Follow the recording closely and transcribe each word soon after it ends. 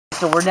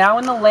so we're now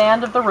in the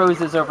land of the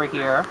roses over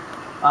here.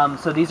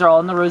 So these are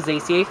all in the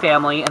Rosaceae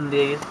family, and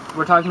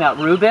we're talking about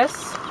Rubus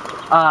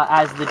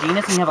as the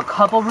genus, and you have a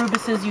couple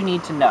Rubuses you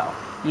need to know.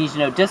 You need to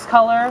know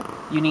discolor,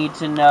 you need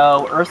to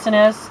know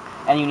ursinus,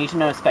 and you need to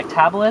know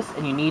spectabilis,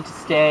 and you need to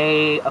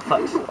stay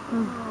afoot.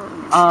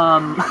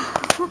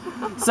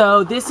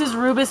 So this is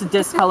Rubus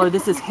discolor,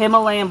 this is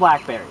Himalayan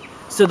Blackberry.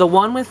 So the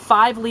one with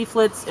 5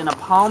 leaflets in a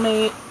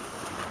palmate,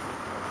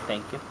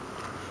 thank you,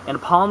 in a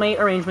palmate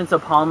arrangement, so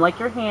palm like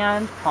your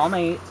hand,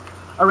 palmate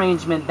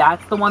arrangement,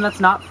 that's the one that's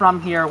not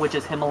from here, which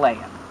is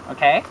Himalayan,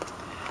 okay?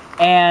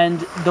 And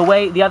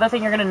the other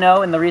thing you're gonna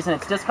know, and the reason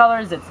it's discolor,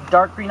 is it's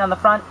dark green on the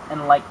front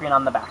and light green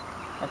on the back,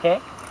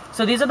 okay?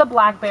 So these are the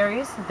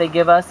blackberries. They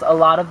give us a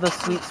lot of the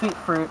sweet, sweet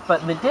fruit,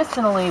 but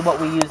medicinally what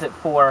we use it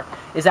for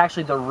is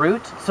actually the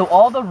root. So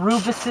all the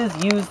Rubuses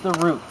use the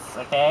roots,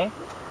 okay?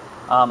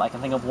 I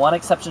can think of one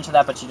exception to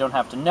that, but you don't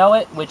have to know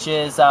it, which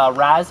is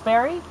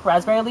raspberry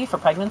leaf for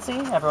pregnancy.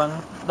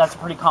 That's a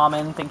pretty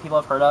common thing people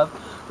have heard of.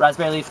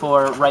 Raspberry leaf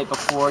for right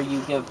before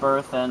you give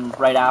birth and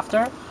right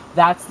after.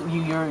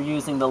 You're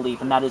using the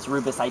leaf, and that is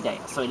Rubus idea.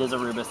 So it is a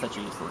Rubus that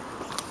you use the leaf.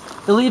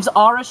 The leaves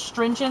are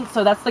astringent,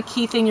 so that's the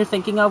key thing you're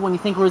thinking of when you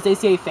think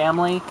Rosaceae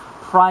family.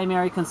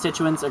 Primary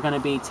constituents are going to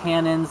be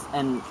tannins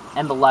and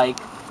the like,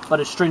 but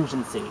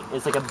astringency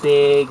is like a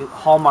big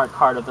hallmark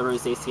card of the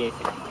Rosaceae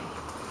family.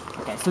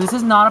 Okay, so this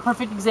is not a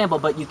perfect example,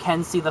 but you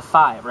can see the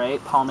 5,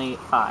 right? Palmate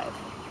 5.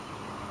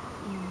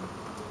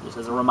 Just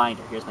as a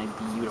reminder, here's my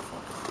beautiful.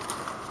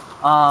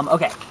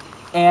 Okay,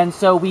 and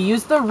so we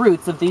use the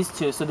roots of these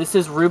two. So this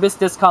is Rubus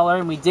discolor,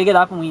 and we dig it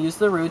up and we use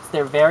the roots.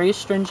 They're very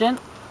astringent,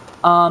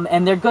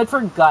 and they're good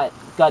for gut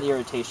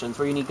irritations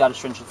where you need gut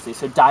astringency.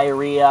 So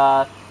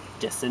diarrhea,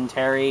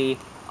 dysentery,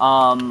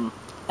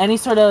 any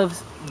sort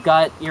of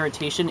gut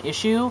irritation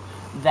issue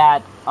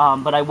that,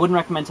 but I wouldn't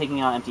recommend taking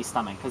it on an empty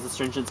stomach because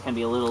astringents can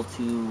be a little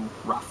too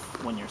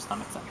rough when your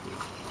stomach's empty,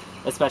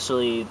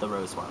 especially the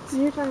rose ones.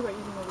 You're talking about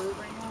using the root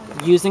right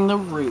now? Using the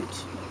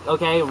root,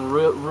 okay?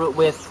 Root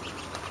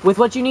with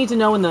what you need to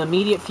know in the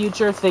immediate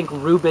future, think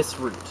Rubus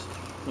root,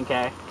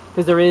 okay?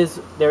 Because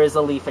there is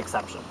a leaf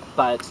exception,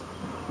 but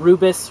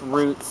Rubus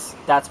roots,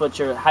 that's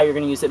how you're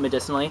going to use it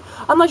medicinally,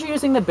 unless you're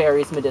using the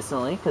berries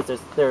medicinally, because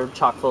they're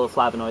chock full of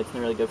flavonoids and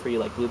they're really good for you,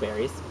 like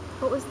blueberries.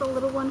 What was the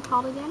little one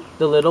called again?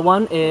 The little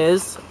one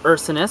is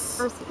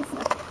ursinus.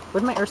 Ursinus.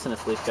 Where'd my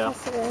ursinus leaf go?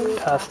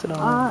 Passed it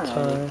on.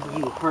 Alright,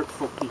 you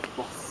hurtful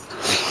people.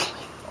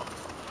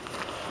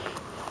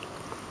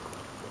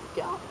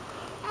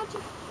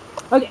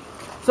 Okay,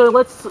 so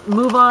let's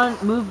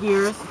move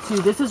gears to,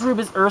 this is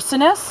Rubus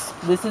ursinus.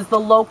 This is the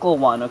local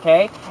one,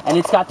 okay? And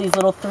it's got these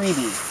little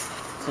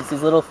 3Bs. So it's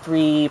these little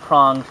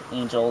 3-pronged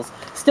angels.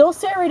 Still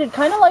serrated,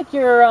 kind of like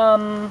your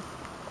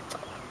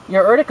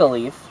urtica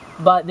leaf,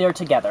 but they're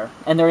together,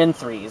 and they're in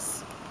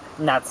 3s.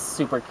 And that's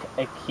super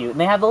cute. And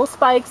they have little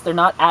spikes. They're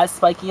not as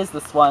spiky as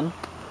this one.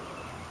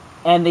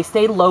 And they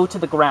stay low to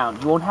the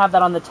ground. You won't have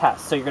that on the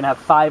test. So you're going to have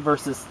 5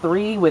 versus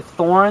 3 with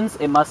thorns.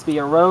 It must be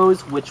a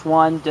rose. Which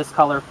one?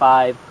 Discolor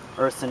 5,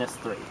 ursinus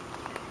 3.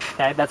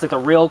 Okay, that's like a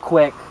real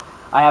quick,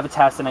 I have a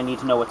test and I need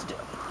to know what to do.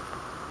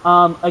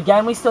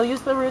 Again, we still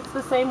use the roots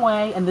the same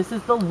way. And this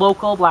is the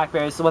local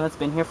blackberry. It's the one that's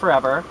been here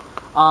forever.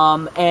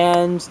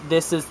 And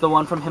this is the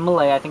one from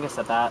Himalaya. I think I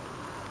said that.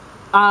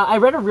 I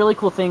read a really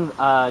cool thing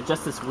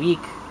just this week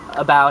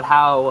about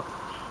how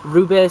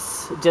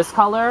Rubus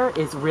discolor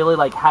is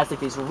really has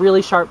these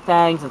really sharp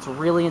fangs. It's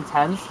really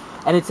intense,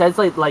 and it says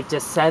like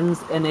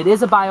descends, and it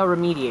is a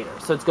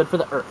bioremediator, so it's good for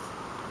the earth.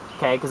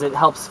 Okay, because it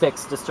helps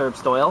fix disturbed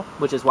soil,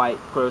 which is why it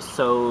grows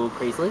so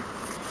crazily.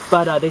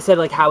 But they said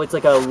how it's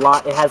it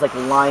has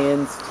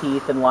lion's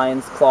teeth and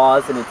lion's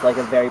claws, and it's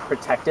a very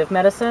protective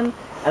medicine.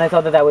 And I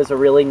thought that was a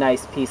really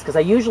nice piece because I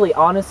usually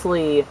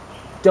honestly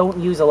don't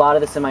use a lot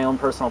of this in my own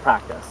personal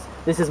practice.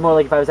 This is more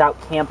like if I was out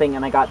camping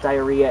and I got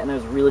diarrhea and I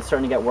was really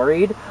starting to get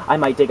worried, I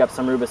might dig up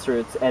some Rubus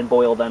roots and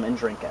boil them and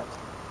drink it.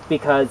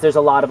 Because there's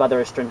a lot of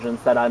other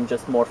astringents that I'm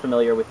just more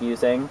familiar with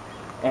using.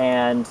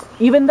 And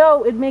even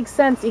though it makes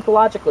sense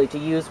ecologically to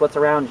use what's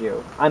around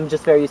you, I'm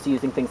just very used to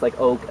using things like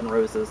oak and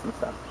roses and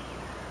stuff.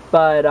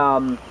 But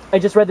I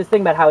just read this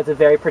thing about how it's a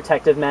very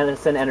protective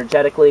medicine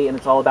energetically, and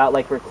it's all about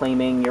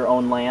reclaiming your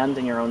own land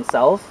and your own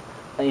self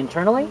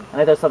internally,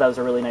 and I just thought that was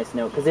a really nice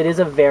note because it is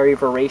a very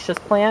voracious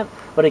plant,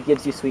 but it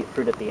gives you sweet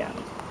fruit at the end.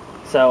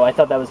 So I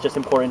thought that was just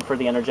important for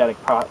the energetic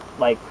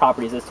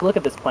properties, is to look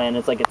at this plant.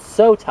 And it's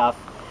so tough,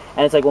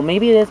 and it's well,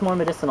 maybe it is more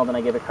medicinal than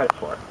I gave it credit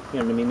for. You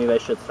know what I mean? Maybe I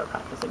should start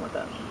practicing with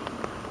that.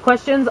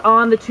 Questions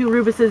on the 2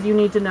 Rubuses you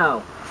need to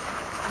know?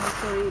 I'm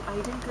sorry, I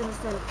didn't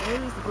understand.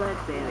 Where is the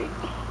blackberry?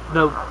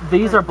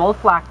 These are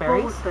both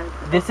blackberries.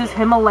 This is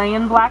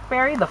Himalayan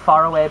blackberry, the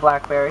faraway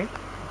blackberry.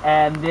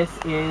 And this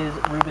is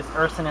Rubus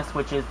ursinus,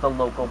 which is the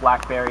local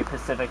blackberry,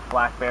 Pacific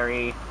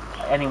blackberry.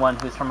 Anyone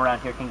who's from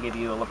around here can give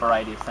you a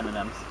variety of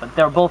synonyms. But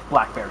they're both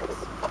blackberries,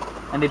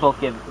 and they both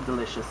give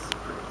delicious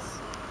fruits.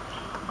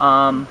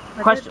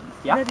 Questions?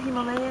 Yeah? That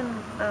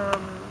Himalayan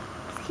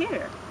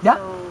here. Yeah,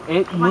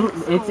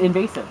 So it's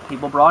invasive.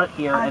 People brought it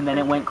here, and then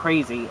it went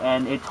crazy,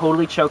 and it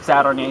totally chokes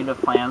out our native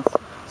plants.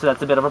 So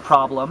that's a bit of a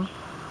problem.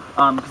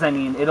 Because I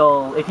mean,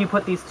 if you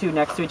put these two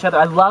next to each other,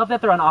 I love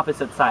that they're on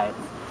opposite sides.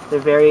 They're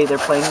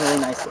playing really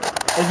nicely.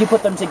 If you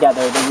put them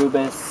together, the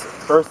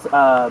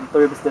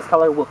Rubus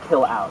discolor will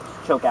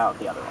choke out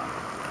the other one.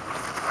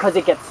 Because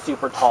it gets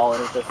super tall,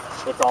 and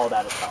it's all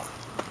about itself.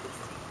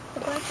 The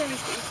blackberries that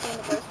you see in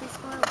the grocery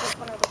store, which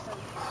one are they from?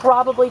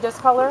 Probably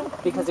discolor,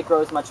 because it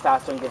grows much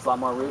faster and gives a lot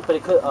more fruit,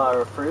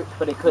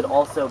 but it could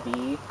also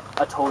be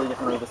a totally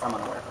different Rubus I'm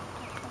unaware of.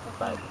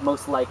 But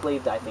most likely,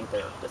 I think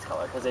they're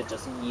discolor, because it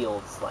just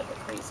yields like a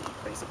crazy,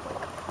 crazy plant.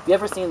 Have you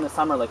ever seen in the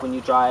summer, like when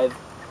you drive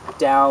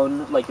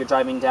down, like you're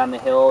driving down the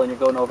hill and you're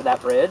going over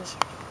that bridge,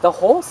 the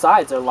whole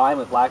sides are lined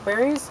with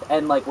blackberries,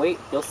 and like,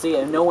 you'll see,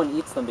 and no one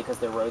eats them because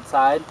they're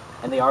roadside,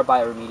 and they are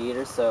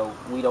bioremediators, so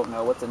we don't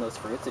know what's in those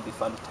fruits. It'd be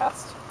fun to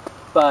test.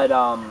 But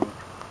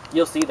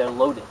you'll see they're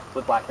loaded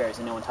with blackberries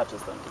and no one touches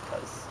them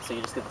so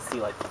you just get to see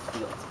like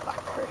fields of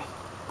blackberry.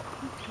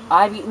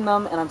 I've eaten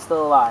them and I'm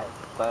still alive,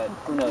 but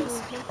who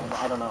knows?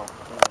 I don't know.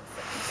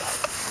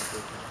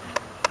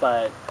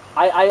 But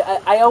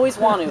I always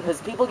want to, because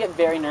people get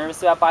very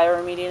nervous about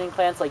bioremediating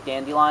plants like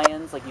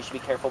dandelions. Like, you should be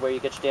careful where you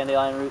get your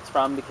dandelion roots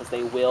from, because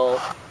they will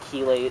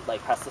chelate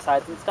like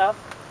pesticides and stuff,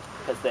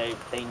 because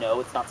they know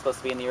it's not supposed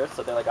to be in the earth,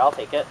 so they're like, I'll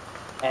take it.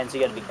 And so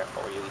you got to be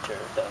careful where you eat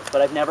those.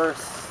 But I've never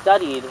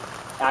studied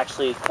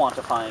actually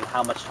quantifying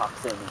how much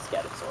toxins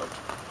get absorbed.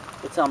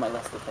 It's on my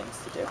list of things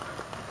to do.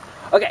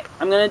 Okay,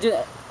 I'm going to do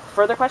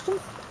further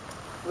questions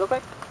real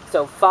quick.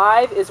 So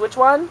 5 is which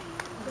one?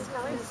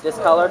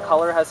 Discolor.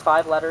 Color has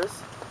 5 letters.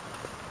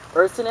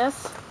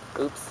 Ursinus.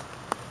 Oops.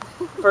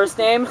 First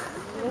name?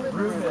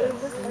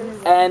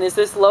 And is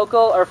this local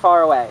or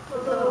far away?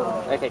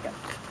 Okay, good.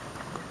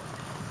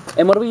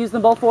 And what do we use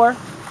them both for?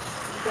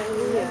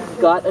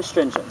 Gut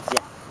astringents,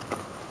 yeah.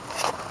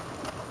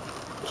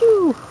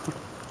 Phew.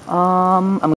 I'm